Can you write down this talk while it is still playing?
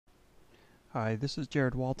Hi, this is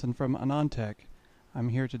Jared Walton from AnonTech. I'm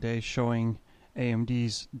here today showing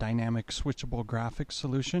AMD's Dynamic Switchable Graphics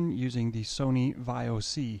solution using the Sony VAIO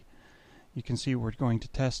CA. You can see we're going to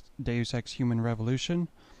test Deus Ex Human Revolution.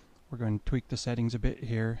 We're going to tweak the settings a bit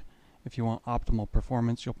here. If you want optimal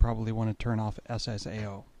performance, you'll probably want to turn off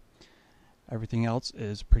SSAO. Everything else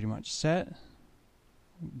is pretty much set.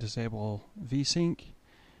 Disable VSync,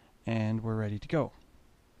 and we're ready to go.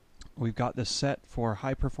 We've got this set for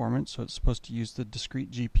high performance, so it's supposed to use the discrete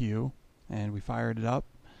GPU, and we fired it up.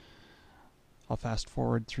 I'll fast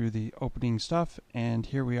forward through the opening stuff, and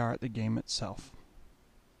here we are at the game itself.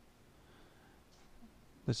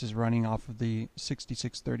 This is running off of the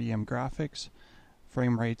 6630M graphics.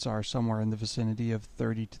 Frame rates are somewhere in the vicinity of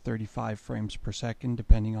 30 to 35 frames per second,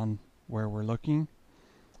 depending on where we're looking,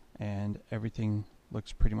 and everything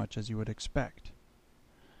looks pretty much as you would expect.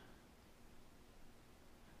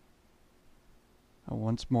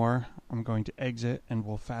 Once more, I'm going to exit and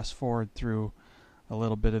we'll fast forward through a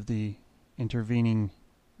little bit of the intervening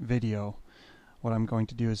video. What I'm going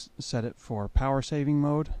to do is set it for power saving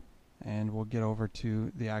mode, and we'll get over to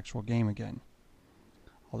the actual game again.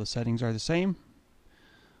 All the settings are the same.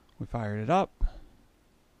 We fired it up,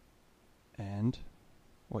 and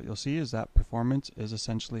what you'll see is that performance is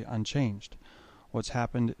essentially unchanged. What's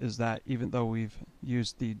happened is that even though we've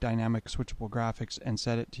used the dynamic switchable graphics and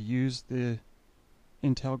set it to use the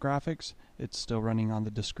Intel graphics, it's still running on the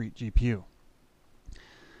discrete GPU.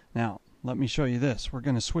 Now, let me show you this. We're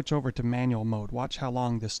going to switch over to manual mode. Watch how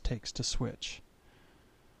long this takes to switch.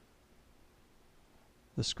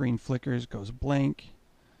 The screen flickers, goes blank.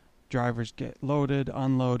 Drivers get loaded,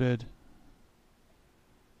 unloaded.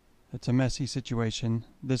 It's a messy situation.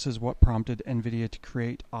 This is what prompted NVIDIA to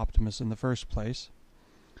create Optimus in the first place.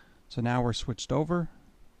 So now we're switched over.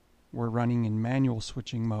 We're running in manual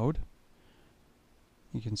switching mode.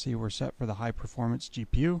 You can see we're set for the high performance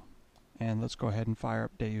GPU, and let's go ahead and fire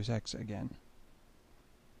up Deus Ex again.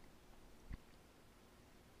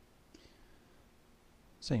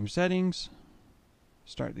 Same settings,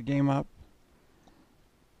 start the game up,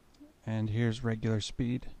 and here's regular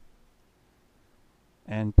speed,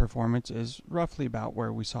 and performance is roughly about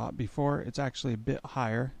where we saw it before. It's actually a bit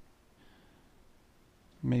higher,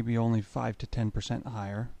 maybe only 5 to 10%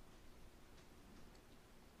 higher.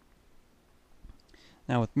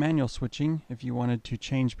 Now with manual switching, if you wanted to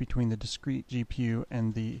change between the discrete GPU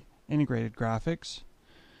and the integrated graphics,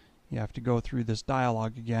 you have to go through this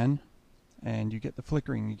dialog again, and you get the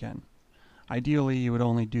flickering again. Ideally, you would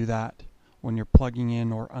only do that when you're plugging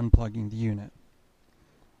in or unplugging the unit.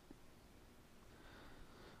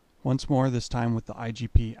 Once more, this time with the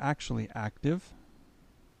IGP actually active.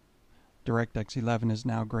 DirectX 11 is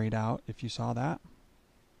now grayed out, if you saw that.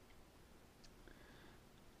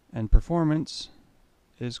 And performance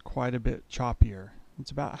is quite a bit choppier.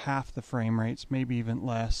 It's about half the frame rates, maybe even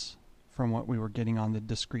less, from what we were getting on the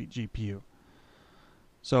discrete GPU.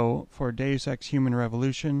 So for Deus Ex Human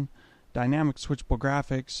Revolution, Dynamic Switchable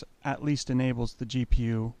Graphics at least enables the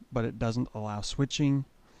GPU, but it doesn't allow switching,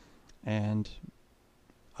 and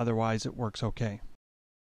otherwise it works okay.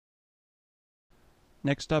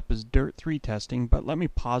 Next up is Dirt 3 testing, but let me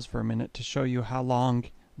pause for a minute to show you how long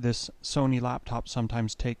this Sony laptop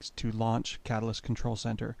sometimes takes to launch Catalyst Control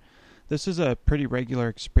Center. This is a pretty regular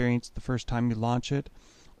experience the first time you launch it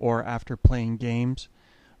or after playing games.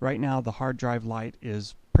 Right now the hard drive light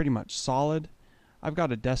is pretty much solid. I've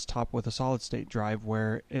got a desktop with a solid state drive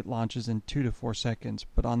where it launches in 2 to 4 seconds,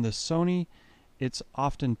 but on this Sony it's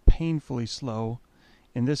often painfully slow.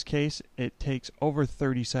 In this case it takes over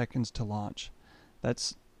 30 seconds to launch.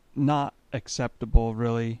 That's not acceptable,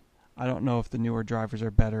 really. I don't know if the newer drivers are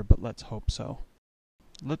better, but let's hope so.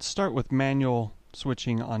 Let's start with manual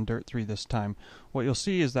switching on Dirt 3 this time. What you'll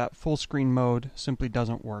see is that full screen mode simply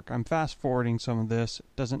doesn't work. I'm fast forwarding some of this.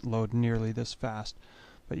 It doesn't load nearly this fast.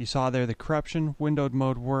 But you saw there the corruption. Windowed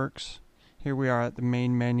mode works. Here we are at the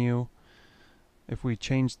main menu. If we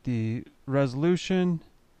change the resolution,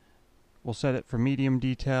 we'll set it for medium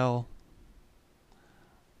detail.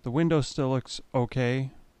 The window still looks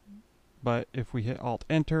okay. But if we hit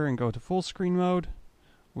Alt-Enter and go to full screen mode,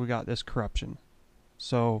 we got this corruption.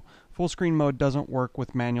 So full screen mode doesn't work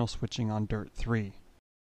with manual switching on Dirt 3.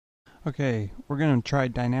 Okay, we're going to try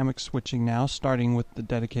dynamic switching now, starting with the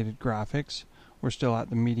dedicated graphics. We're still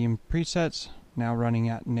at the medium presets, now running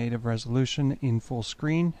at native resolution in full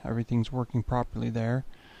screen. Everything's working properly there.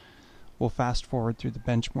 We'll fast forward through the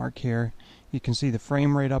benchmark here. You can see the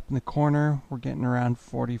frame rate up in the corner. We're getting around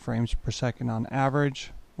 40 frames per second on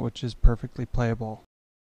average, which is perfectly playable.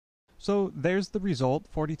 So there's the result,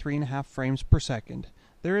 43.5 frames per second.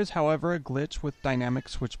 There is, however, a glitch with Dynamic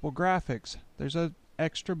Switchable Graphics. There's an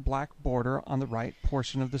extra black border on the right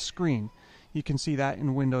portion of the screen. You can see that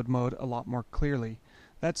in windowed mode a lot more clearly.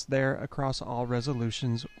 That's there across all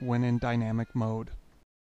resolutions when in dynamic mode.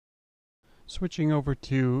 Switching over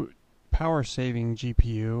to power saving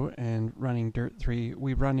GPU and running Dirt 3,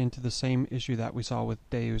 we run into the same issue that we saw with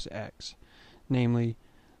Deus Ex. Namely,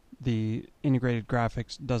 the integrated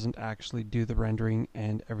graphics doesn't actually do the rendering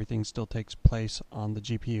and everything still takes place on the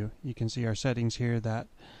GPU. You can see our settings here that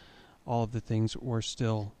all of the things were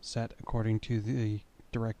still set according to the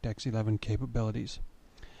DirectX 11 capabilities.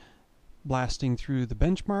 Blasting through the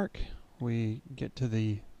benchmark, we get to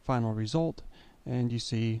the final result and you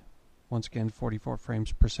see once again 44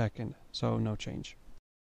 frames per second, so no change.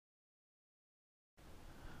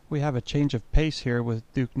 We have a change of pace here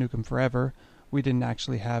with Duke Nukem Forever. We didn't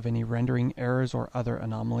actually have any rendering errors or other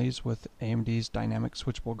anomalies with AMD's Dynamic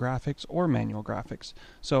Switchable Graphics or manual graphics,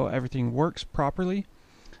 so everything works properly.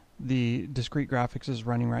 The discrete graphics is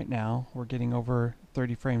running right now. We're getting over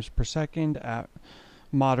 30 frames per second at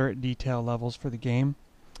moderate detail levels for the game,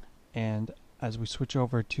 and as we switch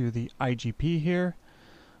over to the IGP here,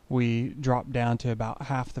 we drop down to about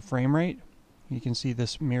half the frame rate. You can see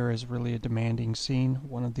this mirror is really a demanding scene,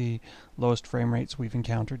 one of the lowest frame rates we've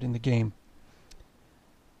encountered in the game.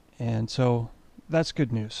 And so that's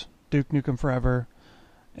good news. Duke Nukem Forever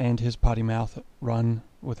and his potty mouth run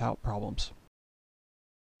without problems.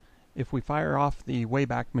 If we fire off the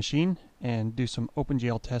Wayback Machine and do some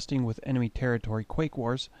OpenGL testing with Enemy Territory Quake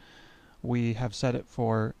Wars, we have set it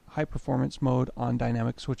for high performance mode on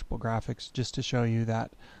Dynamic Switchable Graphics just to show you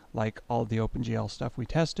that, like all of the OpenGL stuff we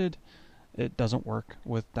tested, it doesn't work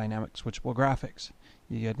with Dynamic Switchable Graphics.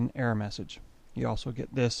 You get an error message. You also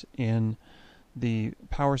get this in the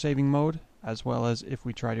power saving mode, as well as if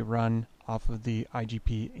we try to run off of the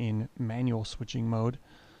IGP in manual switching mode.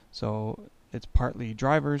 So it's partly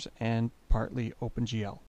drivers and partly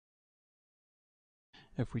OpenGL.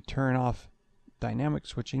 If we turn off dynamic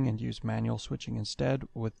switching and use manual switching instead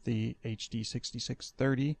with the HD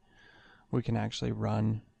 6630, we can actually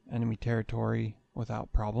run Enemy Territory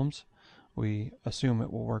without problems. We assume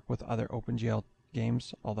it will work with other OpenGL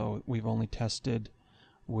games, although we've only tested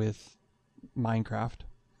with Minecraft.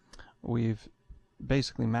 We've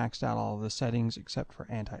basically maxed out all of the settings except for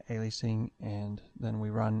anti-aliasing, and then we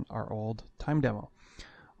run our old time demo.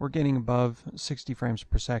 We're getting above 60 frames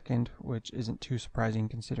per second, which isn't too surprising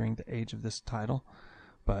considering the age of this title,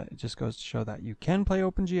 but it just goes to show that you can play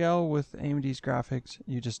OpenGL with AMD's graphics.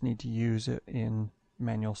 You just need to use it in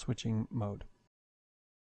manual switching mode.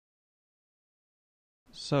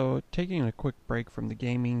 So, taking a quick break from the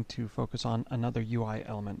gaming to focus on another UI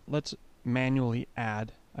element, let's manually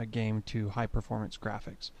add a game to high performance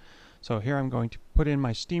graphics. So here I'm going to put in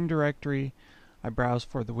my Steam directory, I browse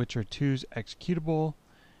for The Witcher 2's executable,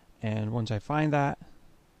 and once I find that,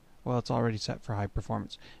 well, it's already set for high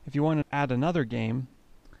performance. If you want to add another game,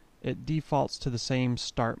 it defaults to the same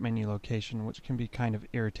start menu location, which can be kind of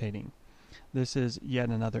irritating. This is yet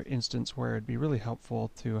another instance where it'd be really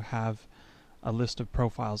helpful to have a list of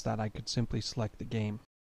profiles that I could simply select the game.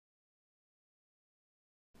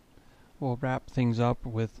 We'll wrap things up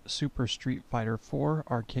with Super Street Fighter 4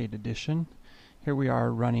 Arcade Edition. Here we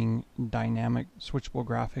are running Dynamic Switchable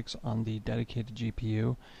Graphics on the dedicated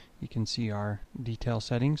GPU. You can see our detail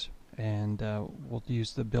settings, and we'll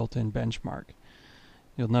use the built-in benchmark.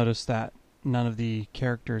 You'll notice that none of the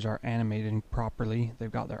characters are animated properly.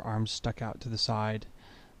 They've got their arms stuck out to the side.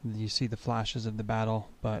 You see the flashes of the battle,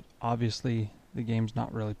 but obviously the game's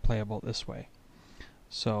not really playable this way.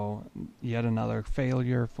 So, yet another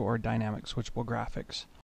failure for Dynamic Switchable Graphics.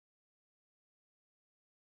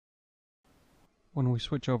 When we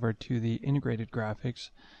switch over to the integrated graphics,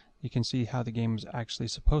 you can see how the game is actually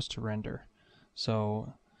supposed to render.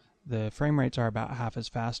 So, the frame rates are about half as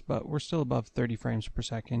fast, but we're still above 30 frames per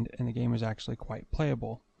second, and the game is actually quite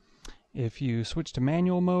playable. If you switch to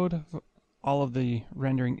manual mode, all of the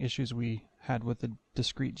rendering issues we had with the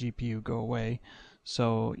discrete GPU go away,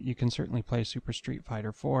 so you can certainly play Super Street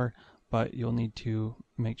Fighter 4, but you'll need to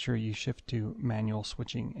make sure you shift to manual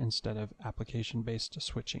switching instead of application-based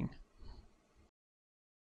switching.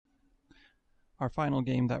 Our final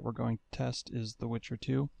game that we're going to test is The Witcher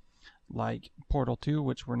 2. Like Portal 2,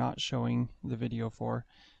 which we're not showing the video for,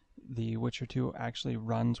 The Witcher 2 actually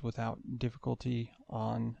runs without difficulty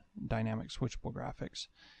on Dynamic Switchable Graphics.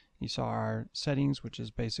 You saw our settings, which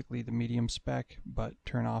is basically the medium spec, but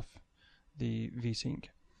turn off the VSync.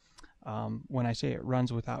 When I say it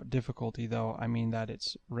runs without difficulty, though, I mean that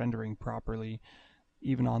it's rendering properly.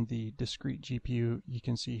 Even on the discrete GPU, you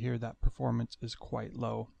can see here that performance is quite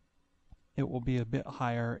low. It will be a bit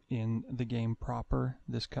higher in the game proper.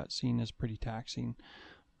 This cutscene is pretty taxing,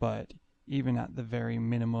 but even at the very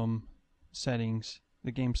minimum settings,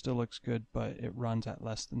 the game still looks good, but it runs at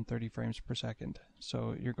less than 30 frames per second.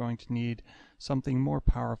 So you're going to need something more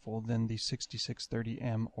powerful than the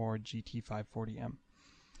 6630M or GT540M.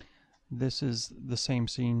 This is the same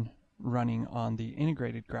scene running on the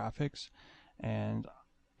integrated graphics, and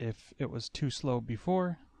if it was too slow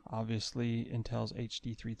before, obviously Intel's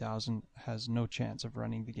HD 3000 has no chance of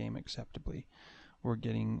running the game acceptably. We're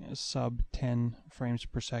getting sub 10 frames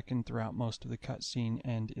per second throughout most of the cutscene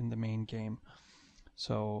and in the main game.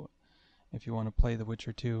 So if you want to play The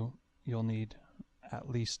Witcher 2, you'll need at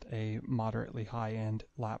least a moderately high-end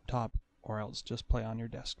laptop, or else just play on your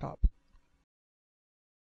desktop.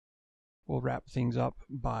 We'll wrap things up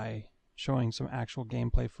by showing some actual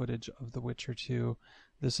gameplay footage of The Witcher 2.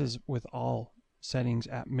 This is with all settings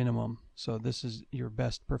at minimum, so this is your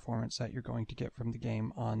best performance that you're going to get from the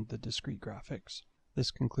game on the discrete graphics. This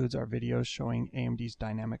concludes our videos showing AMD's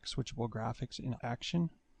Dynamic Switchable Graphics in action.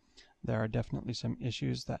 There are definitely some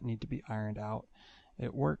issues that need to be ironed out.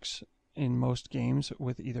 It works in most games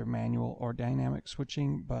with either manual or dynamic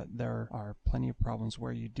switching, but there are plenty of problems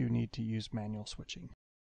where you do need to use manual switching.